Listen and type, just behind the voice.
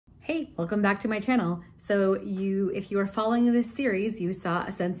Hey, welcome back to my channel. So if you are following this series, you saw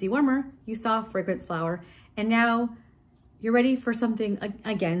a Scentsy warmer, you saw fragrance flower, and now you're ready for something,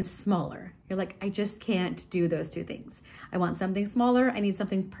 again, smaller. You're like, I just can't do those two things. I want something smaller. I need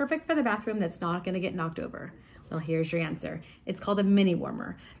something perfect for the bathroom that's not gonna get knocked over. Well, here's your answer. It's called a mini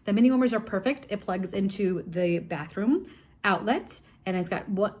warmer. The mini warmers are perfect. It plugs into the bathroom outlet, and it's got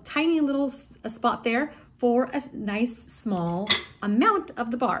what tiny little spot there for a nice small amount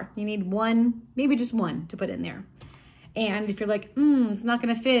of the bar. You need one, maybe just one to put in there. And if you're like, it's not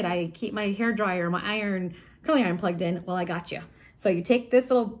gonna fit, I keep my hair dryer, my curling iron plugged in, well, I got you. So you take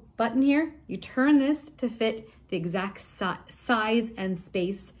this little button here, you turn this to fit the exact size and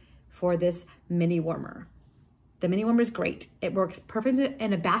space for this mini warmer. The mini warmer is great. It works perfect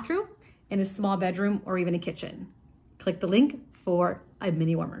in a bathroom, in a small bedroom, or even a kitchen. Click the link for a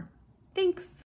mini warmer. Thanks.